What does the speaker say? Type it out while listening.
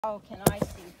How can I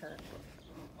see her?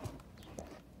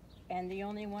 And the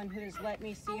only one who has let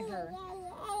me see her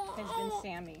has been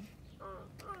Sammy.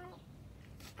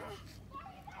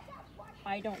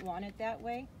 I don't want it that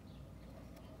way,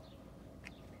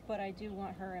 but I do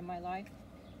want her in my life,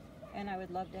 and I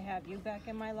would love to have you back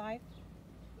in my life.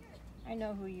 I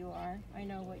know who you are. I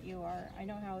know what you are. I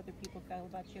know how other people feel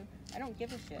about you. I don't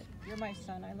give a shit. You're my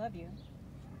son. I love you.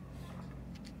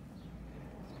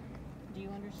 Do you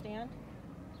understand?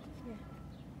 Yeah.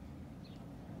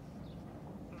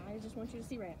 I just want you to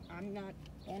see Rhea. I'm not...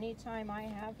 Anytime I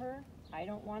have her, I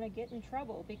don't want to get in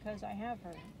trouble because I have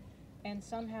her. And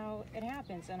somehow it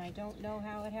happens, and I don't know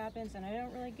how it happens, and I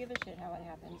don't really give a shit how it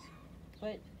happens.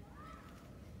 But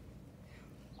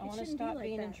I want to stop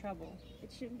being in trouble.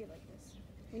 It shouldn't be like this.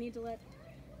 We need to let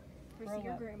her see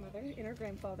your grandmother and her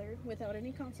grandfather without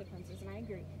any consequences, and I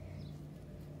agree.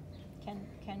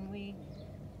 Can we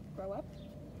grow up?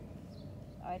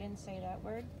 I didn't say that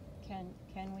word.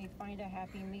 Can we find a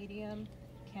happy medium?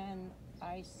 Can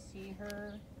I see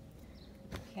her?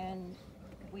 Can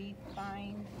we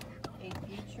find a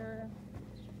future?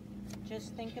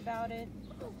 Just think about it.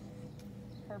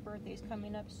 Her birthday's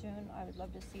coming up soon. I would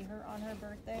love to see her on her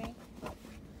birthday.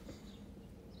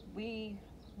 We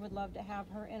would love to have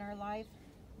her in our life,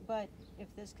 but if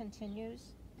this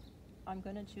continues, I'm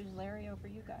going to choose Larry over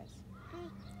you guys.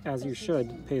 As you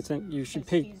should, Payton. You should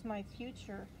pay. She's my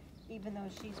future, even though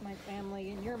she's my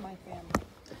family and you're my family.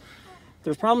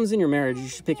 There's problems in your marriage. You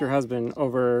should pick your husband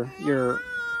over your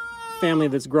family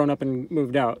that's grown up and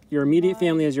moved out. Your immediate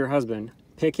family is your husband.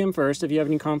 Pick him first. If you have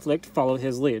any conflict, follow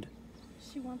his lead.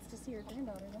 She wants to see her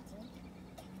granddaughter, that's it.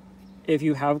 If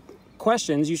you have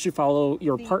questions, you should follow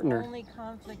your partner. The only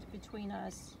conflict between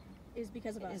us is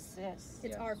because of us. Is this.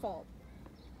 It's our fault.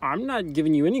 I'm not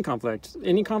giving you any conflict.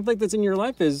 Any conflict that's in your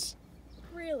life is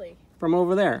really from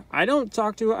over there. I don't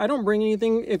bring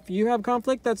anything. If you have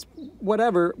conflict, that's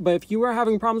whatever. But if you are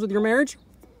having problems with your marriage,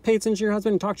 pay attention to your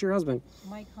husband and talk to your husband.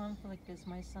 My conflict is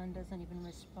my son doesn't even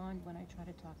respond when I try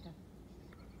to talk to him.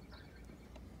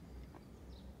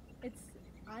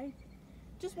 I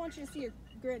just want you to see your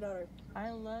granddaughter.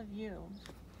 I love you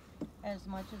as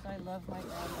much as I love my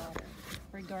granddaughter,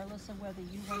 regardless of whether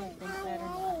you want to think that or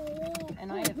not.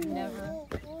 And I have never,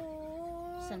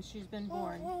 since she's been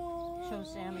born,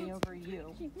 chose Sammy over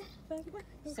you.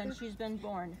 Since she's been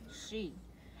born, she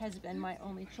has been my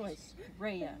only choice.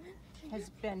 Rhea has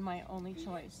been my only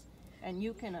choice. And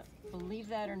you can believe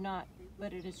that or not,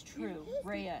 but it is true.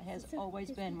 Rhea has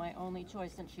always been my only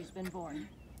choice since she's been born.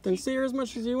 Then see her as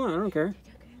much as you want. I don't care.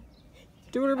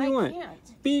 Do whatever you want.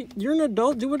 Can't. You're an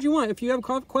adult. Do what you want. If you have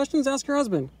questions, ask your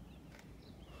husband.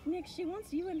 Nick, she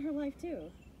wants you in her life too.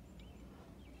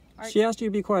 She asked you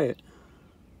to be quiet.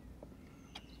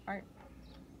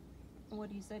 What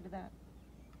do you say to that?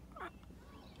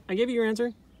 I gave you your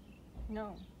answer.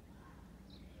 No.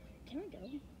 Can I go?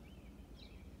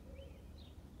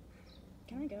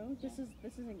 Can I go? This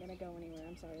isn't gonna go anywhere.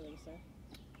 I'm sorry, Lisa.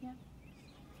 Yeah.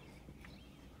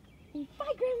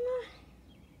 Bye, Grandma.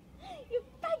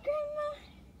 Bye, Grandma.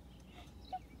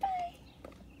 Bye.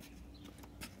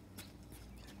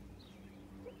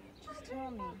 Just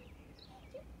tell me.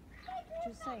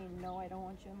 Just say, no, I don't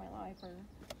want you in my life, or...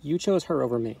 You chose her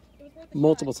over me.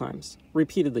 Multiple times.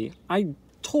 Repeatedly. I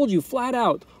told you flat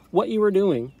out what you were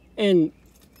doing and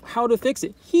how to fix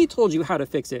it. He told you how to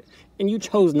fix it, and you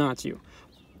chose not to.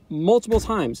 Multiple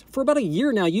times. For about a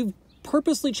year now, you've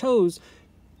purposely chose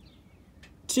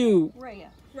to... Rhea.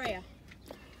 Rhea.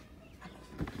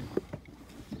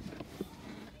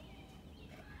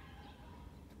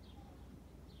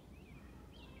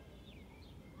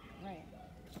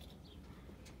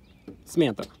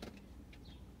 Samantha.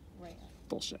 Rhea.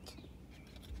 Bullshit.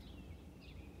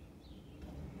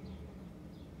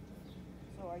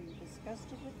 So are you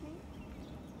disgusted with me?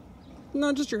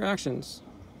 Not just your actions.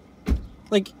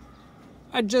 Like,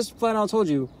 I just flat out told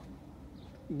you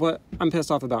what I'm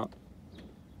pissed off about.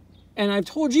 And I've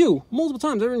told you multiple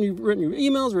times. I've written you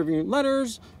emails, written you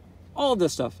letters, all of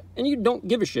this stuff. And you don't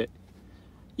give a shit.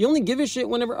 You only give a shit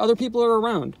whenever other people are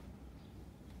around.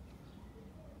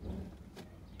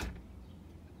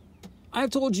 I've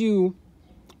told you,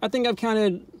 I think I've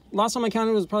counted, last time I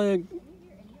counted was probably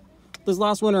this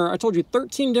last winter. I told you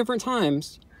 13 different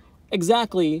times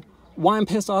exactly why I'm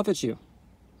pissed off at you.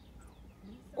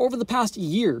 Over the past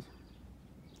year.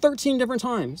 13 different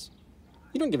times.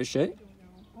 You don't give a shit.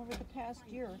 Over the past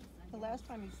year, the last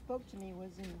time you spoke to me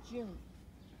was in June.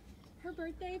 Her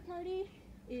birthday party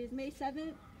is May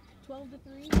 7th, 12 to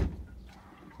 3.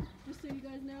 Just so you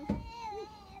guys know.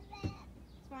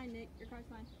 It's fine, Nick. Your car's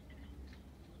fine.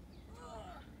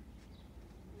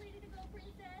 Ready to go,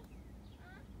 princess?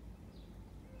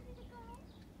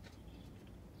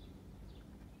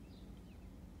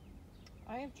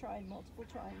 I have tried multiple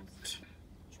times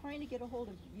trying to get a hold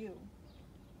of you.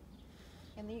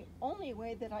 And the only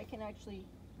way that I can actually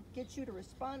get you to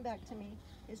respond back to me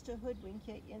is to hoodwink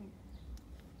it in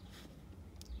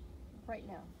right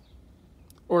now.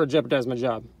 Or jeopardize my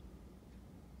job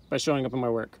by showing up in my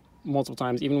work multiple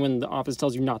times, even when the office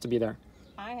tells you not to be there.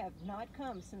 I have not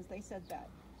come since they said that.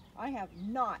 I have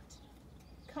not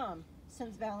come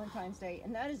since Valentine's Day,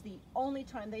 and that is the only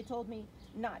time they told me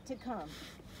not to come.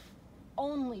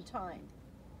 Only time.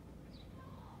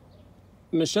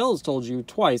 Michelle's told you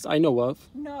twice I know of.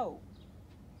 No.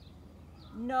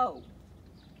 No.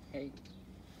 Hey,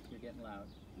 you're getting loud.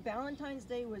 Valentine's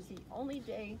Day was the only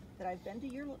day that I've been to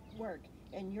your work,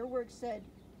 and your work said,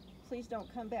 please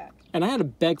don't come back. And I had to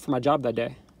beg for my job that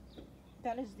day.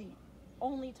 That is the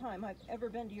only time I've ever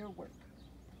been to your work.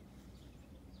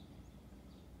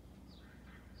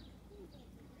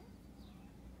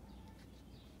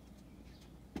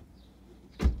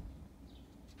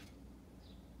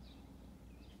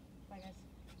 Bye, guys.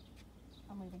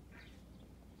 I'm leaving.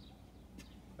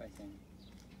 Bye, Sam.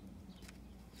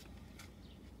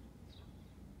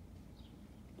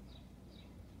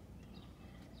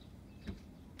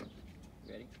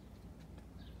 Ready?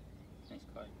 Nice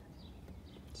car.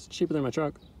 It's cheaper than my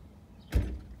truck. Oh, that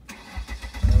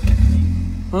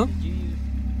thing. Huh? Did you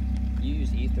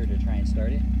use ether to try and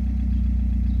start it?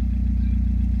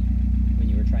 When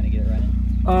you were trying to get it running?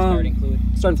 Starting fluid?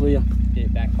 Starting fluid, yeah. Did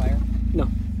it backfire? No.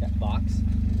 That box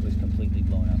was completely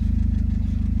blown up.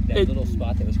 That little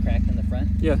spot that was cracked in the front,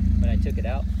 Yeah. when I took it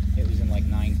out, it was in like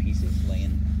 9 pieces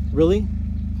laying. Really?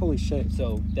 Holy shit.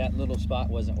 So that little spot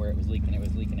wasn't where it was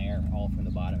leaking air all from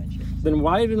the bottom and shit. Then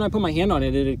why didn't I put my hand on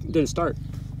it? Did it start?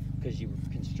 Because you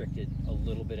constricted a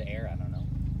little bit of air, I don't know.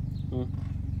 Hmm.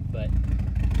 But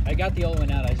I got the old one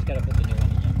out, I just gotta put the new one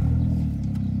in.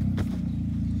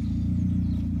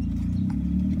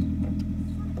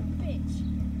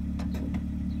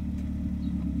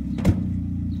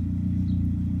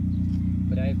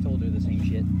 But I have told her the same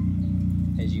shit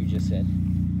as you just said.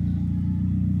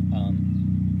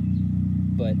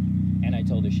 And I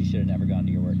told her she should have never gone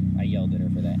to your work. I yelled at her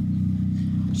for that.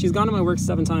 She's gone to my work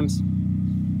 7 times.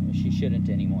 She shouldn't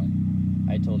anymore.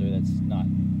 I told her that's not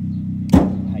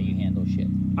how you handle shit.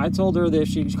 I told her that if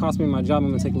she cost me my job,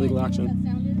 I'm gonna take legal What action.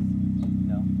 that sound is?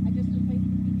 No. I just replaced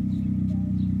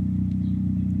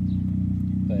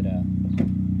But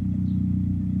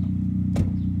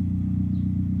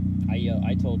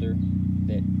I told her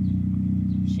that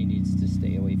she needs to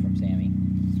stay away from Sammy,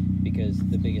 because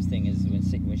the biggest thing is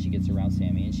when she gets around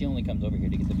Sammy, and she only comes over here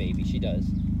to get the baby, she does,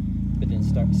 but then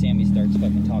Sammy starts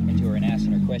fucking talking to her and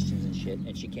asking her questions and shit,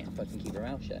 and she can't fucking keep her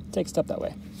mouth shut. Take a step that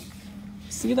way.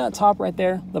 See that top right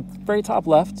there? The very top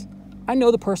left? I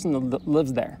know the person that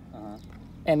lives there. Uh-huh.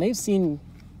 And they've seen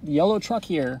the yellow truck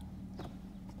here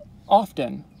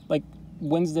often, like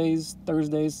Wednesdays,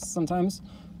 Thursdays sometimes,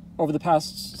 over the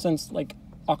past, since like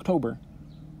October.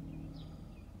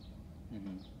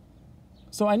 Mm-hmm.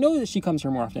 So I know that she comes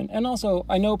here more often. And also,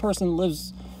 I know a person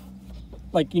lives,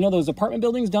 like, you know those apartment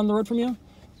buildings down the road from you?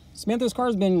 Samantha's car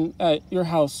has been at your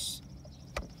house,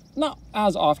 not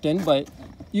as often, but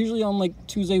usually on like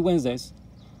Tuesday, Wednesdays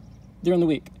during the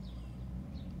week.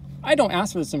 I don't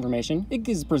ask for this information. It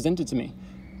gets presented to me.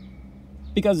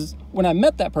 Because when I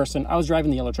met that person, I was driving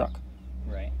the yellow truck.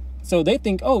 Right. So they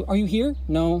think, oh, are you here?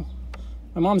 No,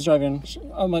 my mom's driving.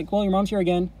 I'm like, well, your mom's here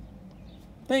again.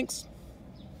 Thanks.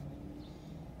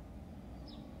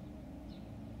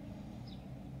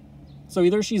 So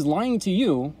either she's lying to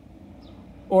you,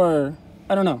 or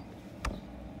I don't know. I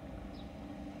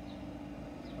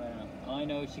don't know. All I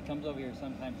know is she comes over here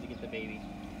sometimes to get the baby,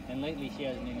 and lately she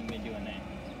hasn't even been doing that.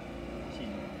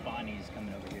 Bonnie's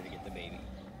coming over here to get the baby.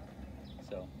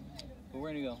 So, but we're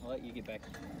gonna go. I'll let you get back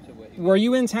to what you Were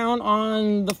you in town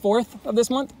on the 4th of this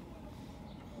month?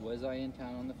 Was I in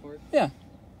town on the 4th? Yeah.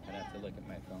 I'd have to look at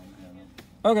my phone. I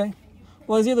don't know. Okay.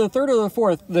 Well, it's either the 3rd or the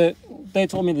 4th that they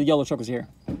told me the yellow truck was here.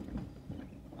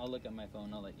 I'll look at my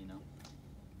phone. I'll let you know.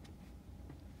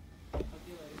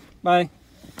 Bye.